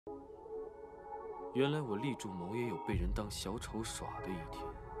原来我厉仲谋也有被人当小丑耍的一天。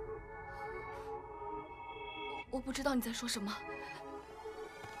我不知道你在说什么。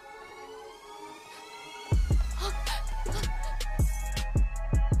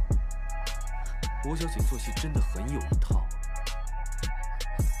吴小姐做戏真的很有一套，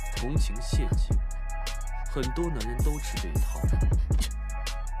同情陷阱，很多男人都吃这一套。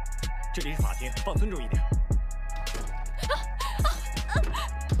这里是法庭，放尊重一点。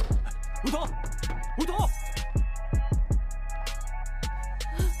吴桐，吴桐，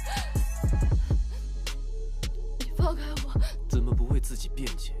你放开我！怎么不为自己辩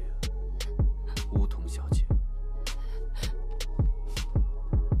解呀，梧桐小姐？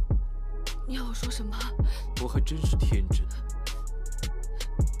你要我说什么？我还真是天真，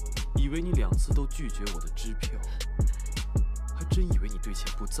以为你2次都拒绝我的支票，还真以为你对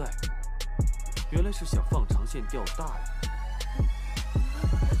钱不在乎，原来是想放长线钓大鱼。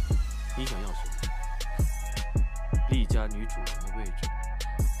你想要什么？厉家女主人的位置？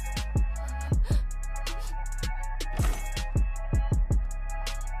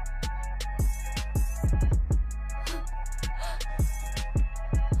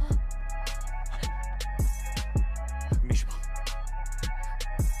没事吧？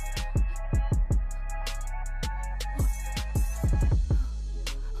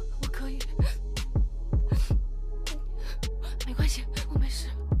我可以，没关系，我没事，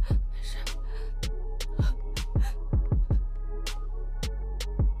没事。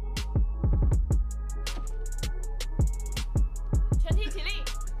全体起立。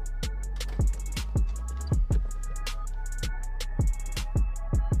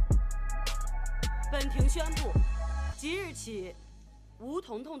本庭宣布，即日起，吴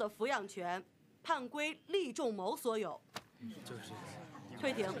彤彤的抚养权判归厉仲谋所有。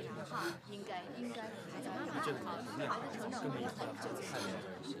退庭。应该，孩子妈妈这个好，孩子成长根本就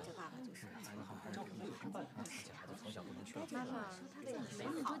从小不能去了。妈妈他的没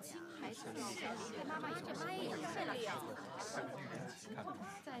那么多钱，孩子妈妈这妈也有善良。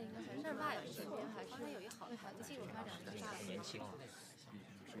再一个还是爸有身边还是有一好的孩子，技术发展更大了。年轻。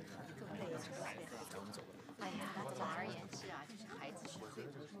哎呀，总而言之啊，就是孩子是最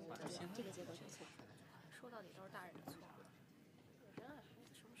无辜的，这个阶段是错。说到底都是大人的错。人啊，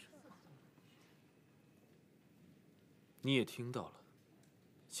什么事啊？你也听到了，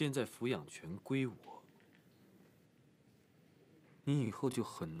现在抚养权归我，你以后就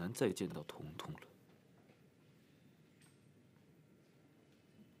很难再见到彤彤了。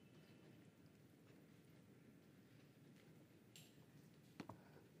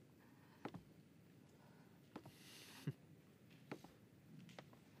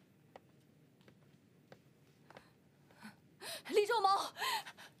厉仲谋，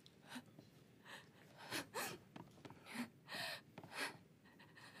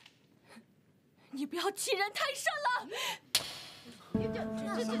你不要欺人太甚了！哎，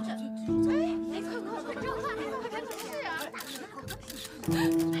快，这话还不是啊！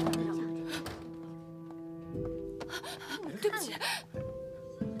对不起，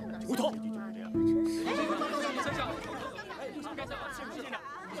吴桐，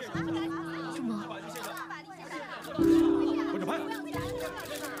仲谋，我这拍。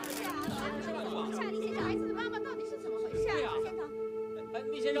厉先生，孩子的妈妈到底是怎么回事啊？先生，哎，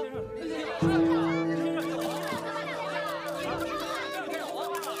厉先生，厉先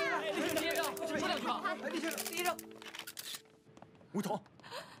生，吴桐，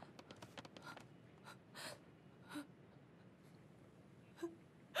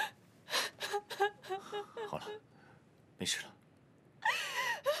好了，没事了。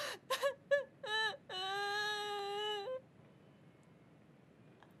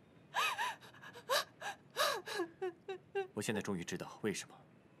我现在终于知道为什么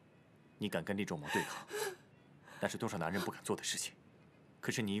你敢跟厉仲谋对抗，那是多少男人不敢做的事情，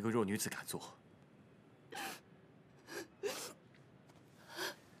可是你一个弱女子敢做，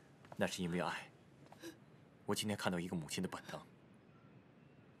那是因为爱。我今天看到一个母亲的本能，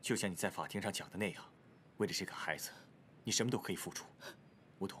就像你在法庭上讲的那样，为了这个孩子，你什么都可以付出。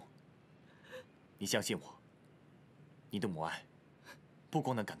吴桐，你相信我，你的母爱不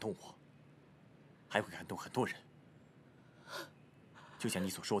光能感动我，还会感动很多人。就像你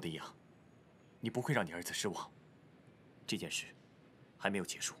所说的一样，你不会让你儿子失望。这件事还没有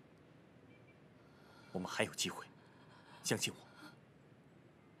结束，我们还有机会，相信我。